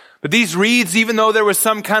 But these reeds, even though there was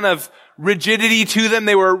some kind of rigidity to them,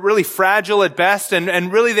 they were really fragile at best,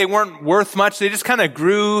 and really they weren't worth much. They just kind of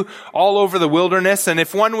grew all over the wilderness, and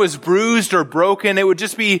if one was bruised or broken, it would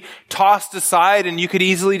just be tossed aside and you could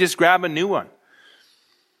easily just grab a new one.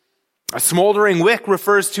 A smoldering wick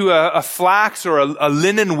refers to a flax or a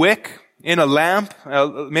linen wick in a lamp.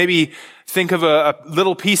 Maybe think of a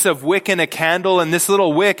little piece of wick in a candle, and this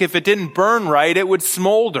little wick, if it didn't burn right, it would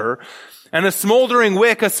smolder. And a smoldering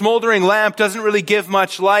wick, a smoldering lamp doesn't really give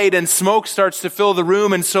much light, and smoke starts to fill the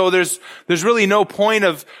room, and so there's really no point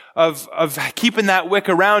of keeping that wick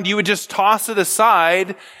around. You would just toss it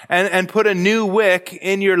aside and put a new wick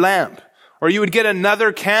in your lamp. Or you would get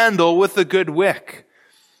another candle with a good wick.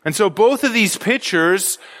 And so both of these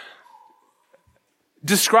pictures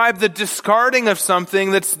describe the discarding of something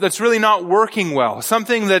that's really not working well,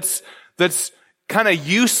 something that's kind of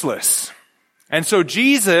useless. And so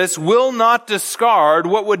Jesus will not discard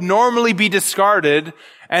what would normally be discarded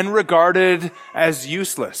and regarded as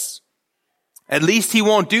useless. At least he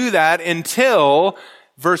won't do that until,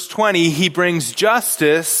 verse 20, he brings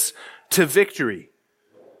justice to victory.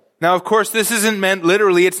 Now, of course, this isn't meant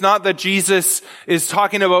literally. It's not that Jesus is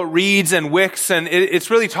talking about reeds and wicks, and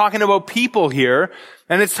it's really talking about people here.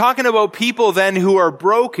 And it's talking about people then who are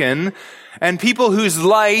broken, and people whose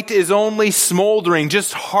light is only smoldering,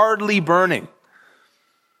 just hardly burning.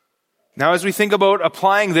 Now, as we think about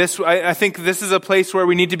applying this, I think this is a place where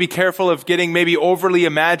we need to be careful of getting maybe overly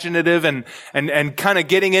imaginative and kind of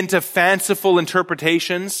getting into fanciful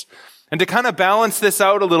interpretations. And to kind of balance this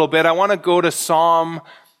out a little bit, I want to go to Psalm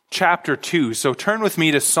chapter 2. So turn with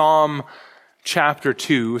me to Psalm chapter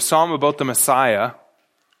 2, a psalm about the Messiah.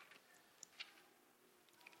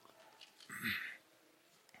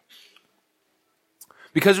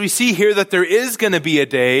 Because we see here that there is going to be a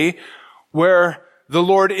day where the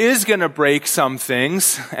Lord is going to break some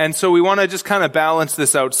things. And so we want to just kind of balance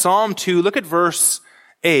this out. Psalm 2, look at verse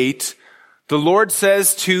 8. The Lord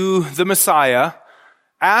says to the Messiah,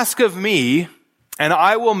 "Ask of me, and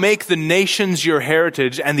I will make the nations your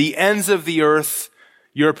heritage and the ends of the earth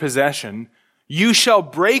your possession. You shall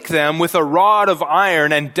break them with a rod of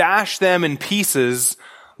iron and dash them in pieces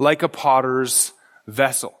like a potter's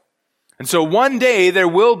vessel." And so one day there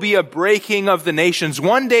will be a breaking of the nations.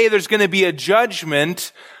 One day there's going to be a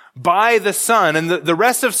judgment by the Son. And the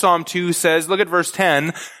rest of Psalm 2 says, look at verse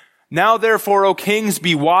 10, "Now therefore, O kings,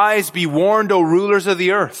 be wise, be warned, O rulers of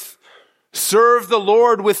the earth. Serve the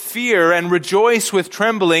Lord with fear and rejoice with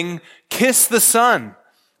trembling. Kiss the Son,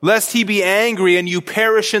 lest he be angry and you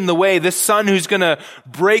perish in the way." This Son who's going to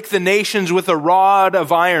break the nations with a rod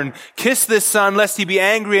of iron. "Kiss this Son, lest he be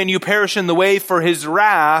angry and you perish in the way, for his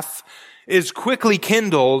wrath is quickly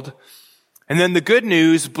kindled And then the good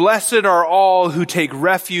news, blessed are all who take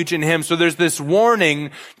refuge in him. So there's this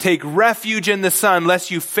warning, take refuge in the Son,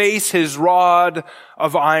 lest you face his rod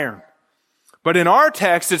of iron. But in our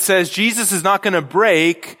text, it says Jesus is not going to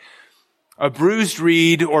break a bruised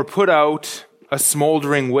reed or put out a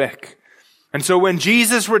smoldering wick. And so when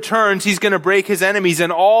Jesus returns, he's going to break his enemies,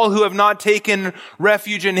 and all who have not taken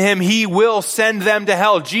refuge in him, he will send them to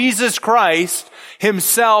hell. Jesus Christ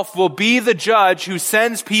himself will be the judge who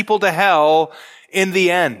sends people to hell in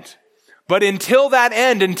the end. But until that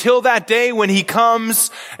end, until that day when he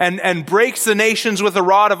comes and breaks the nations with a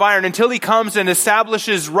rod of iron, until he comes and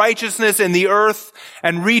establishes righteousness in the earth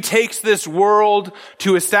and retakes this world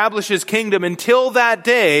to establish his kingdom, until that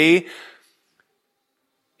day,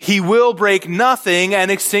 he will break nothing and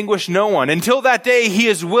extinguish no one. Until that day, he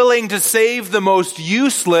is willing to save the most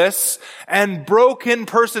useless and broken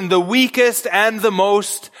person, the weakest and the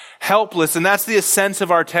most helpless. And that's the sense of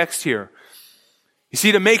our text here. You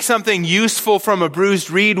see, to make something useful from a bruised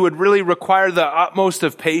reed would really require the utmost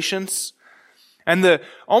of patience and the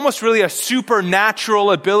almost really a supernatural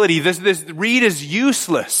ability. This reed is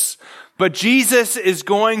useless, but Jesus is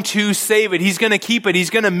going to save it. He's going to keep it. He's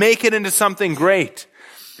going to make it into something great.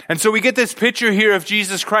 And so we get this picture here of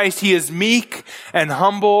Jesus Christ. He is meek and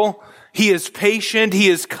humble. He is patient. He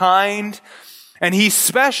is kind. And he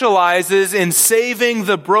specializes in saving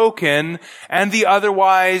the broken and the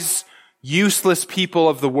otherwise useless people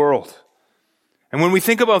of the world. And when we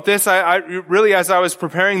think about this, I really, as I was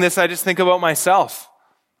preparing this, I just think about myself.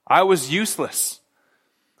 I was useless.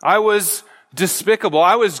 I was despicable.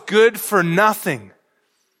 I was good for nothing.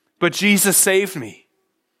 But Jesus saved me.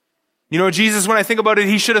 You know, Jesus, when I think about it,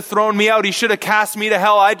 he should have thrown me out. He should have cast me to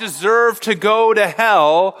hell. I deserve to go to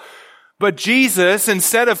hell. But Jesus,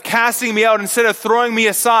 instead of casting me out, instead of throwing me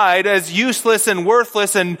aside as useless and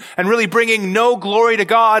worthless and really bringing no glory to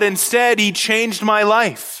God, instead he changed my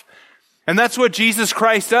life. And that's what Jesus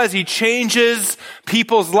Christ does. He changes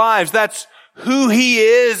people's lives. That's who he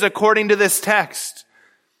is according to this text.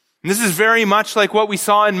 And this is very much like what we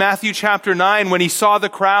saw in Matthew chapter 9 when he saw the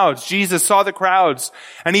crowds. Jesus saw the crowds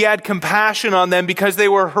and he had compassion on them because they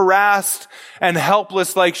were harassed and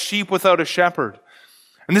helpless like sheep without a shepherd.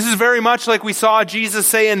 And this is very much like we saw Jesus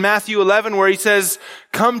say in Matthew 11 where he says,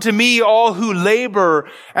 "Come to me all who labor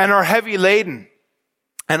and are heavy laden,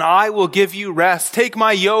 and I will give you rest. Take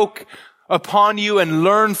my yoke upon you and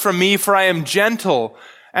learn from me, for I am gentle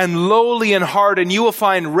and lowly in heart, and you will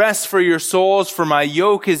find rest for your souls, for my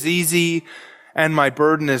yoke is easy and my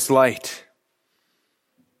burden is light."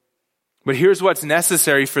 But here's what's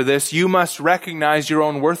necessary for this. You must recognize your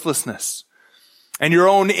own worthlessness and your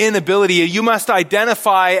own inability. You must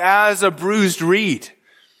identify as a bruised reed.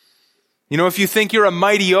 You know, if you think you're a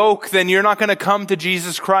mighty oak, then you're not going to come to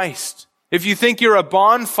Jesus Christ. If you think you're a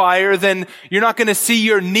bonfire, then you're not going to see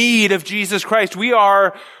your need of Jesus Christ. We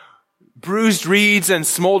are bruised reeds and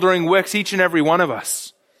smoldering wicks, each and every one of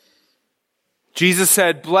us. Jesus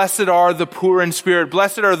said, "Blessed are the poor in spirit.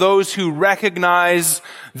 Blessed are those who recognize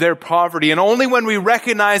their poverty." And only when we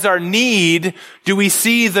recognize our need do we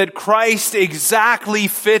see that Christ exactly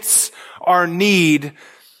fits our need,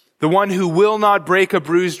 the one who will not break a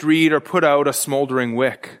bruised reed or put out a smoldering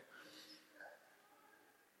wick.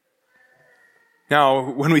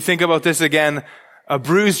 Now, when we think about this again, a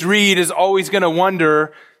bruised reed is always going to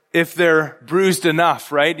wonder if they're bruised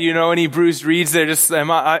enough, right? You know, any bruised reeds, they're just,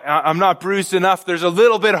 I'm not bruised enough. There's a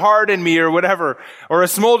little bit hard in me or whatever. Or a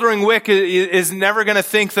smoldering wick is never going to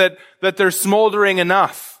think that they're smoldering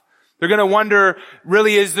enough. They're going to wonder,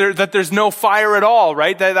 really, is there, that there's no fire at all,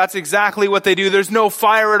 right? That's exactly what they do. There's no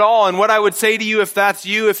fire at all. And what I would say to you, if that's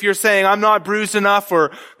you, if you're saying, I'm not bruised enough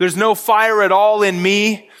or there's no fire at all in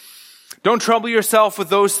me, don't trouble yourself with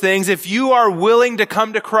those things. If you are willing to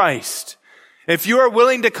come to Christ, if you are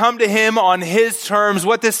willing to come to him on his terms,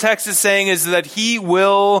 what this text is saying is that he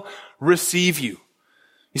will receive you.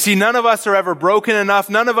 You see, none of us are ever broken enough.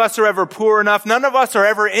 None of us are ever poor enough. None of us are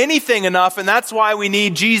ever anything enough. And that's why we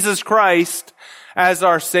need Jesus Christ as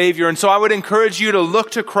our Savior. And so I would encourage you to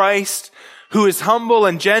look to Christ, who is humble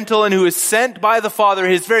and gentle and who is sent by the Father.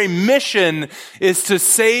 His very mission is to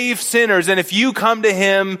save sinners. And if you come to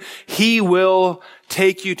him, he will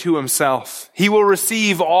take you to himself. He will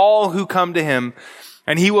receive all who come to him,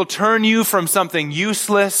 and he will turn you from something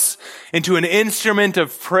useless into an instrument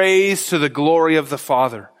of praise to the glory of the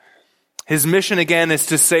Father. His mission again is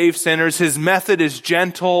to save sinners. His method is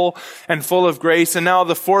gentle and full of grace. And now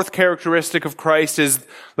the fourth characteristic of Christ is,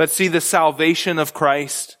 let's see the salvation of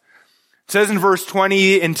Christ. It says in verse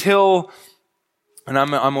 20, until, and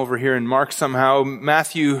I'm over here in Mark somehow,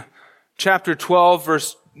 Matthew chapter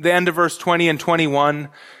 12, the end of verse 20 and 21,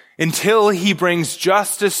 until he brings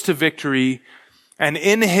justice to victory, and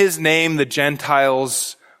in his name the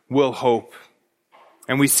Gentiles will hope.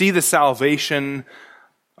 And we see the salvation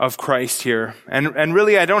of Christ here. And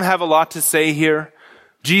really, I don't have a lot to say here.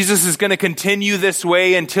 Jesus is going to continue this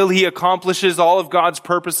way until he accomplishes all of God's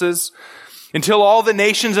purposes, until all the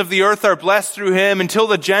nations of the earth are blessed through him, until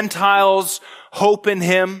the Gentiles hope in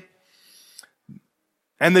him.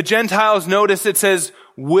 And the Gentiles, notice it says,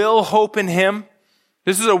 will hope in him.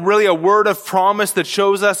 This is really a word of promise that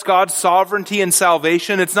shows us God's sovereignty and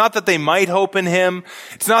salvation. It's not that they might hope in him.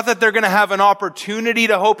 It's not that they're going to have an opportunity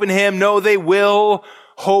to hope in him. No, they will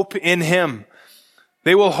hope in him.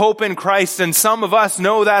 They will hope in Christ. And some of us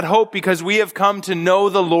know that hope because we have come to know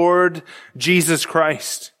the Lord Jesus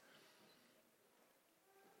Christ.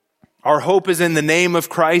 Our hope is in the name of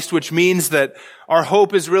Christ, which means that our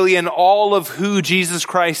hope is really in all of who Jesus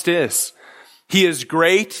Christ is. He is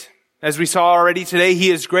great. As we saw already today, he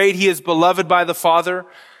is great. He is beloved by the Father.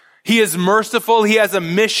 He is merciful. He has a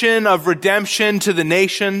mission of redemption to the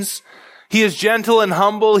nations. He is gentle and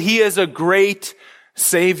humble. He is a great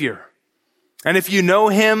Savior. And if you know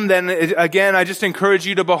him, then again, I just encourage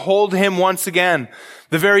you to behold him once again.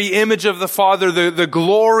 The very image of the Father, the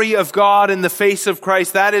glory of God in the face of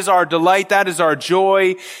Christ. That is our delight. That is our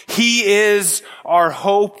joy. He is our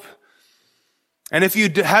hope. And if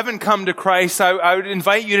you haven't come to Christ, I would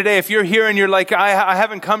invite you today, if you're here and you're like, I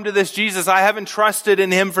haven't come to this Jesus, I haven't trusted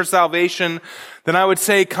in him for salvation, then I would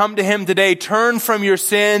say, come to him today. Turn from your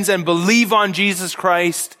sins and believe on Jesus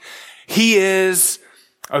Christ. He is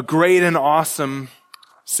a great and awesome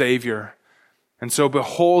Savior. And so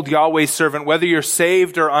behold Yahweh's servant. Whether you're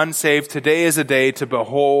saved or unsaved, today is a day to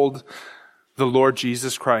behold the Lord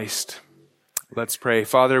Jesus Christ. Let's pray.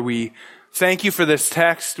 Father, we thank you for this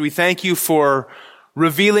text. We thank you for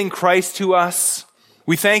revealing Christ to us.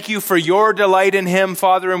 We thank you for your delight in him,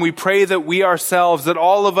 Father, and we pray that we ourselves, that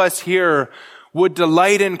all of us here would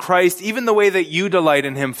delight in Christ, even the way that you delight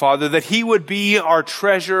in him, Father, that he would be our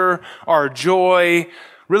treasure, our joy,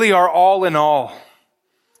 really our all in all.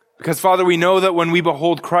 Because, Father, we know that when we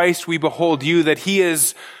behold Christ, we behold you, that he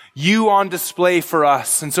is you on display for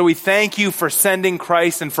us. And so we thank you for sending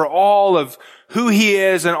Christ and for all of who he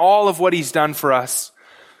is and all of what he's done for us.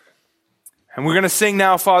 And we're going to sing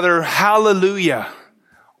now, Father, hallelujah.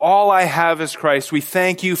 All I have is Christ. We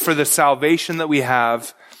thank you for the salvation that we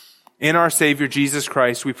have in our Savior, Jesus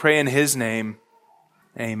Christ. We pray in his name.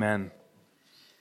 Amen.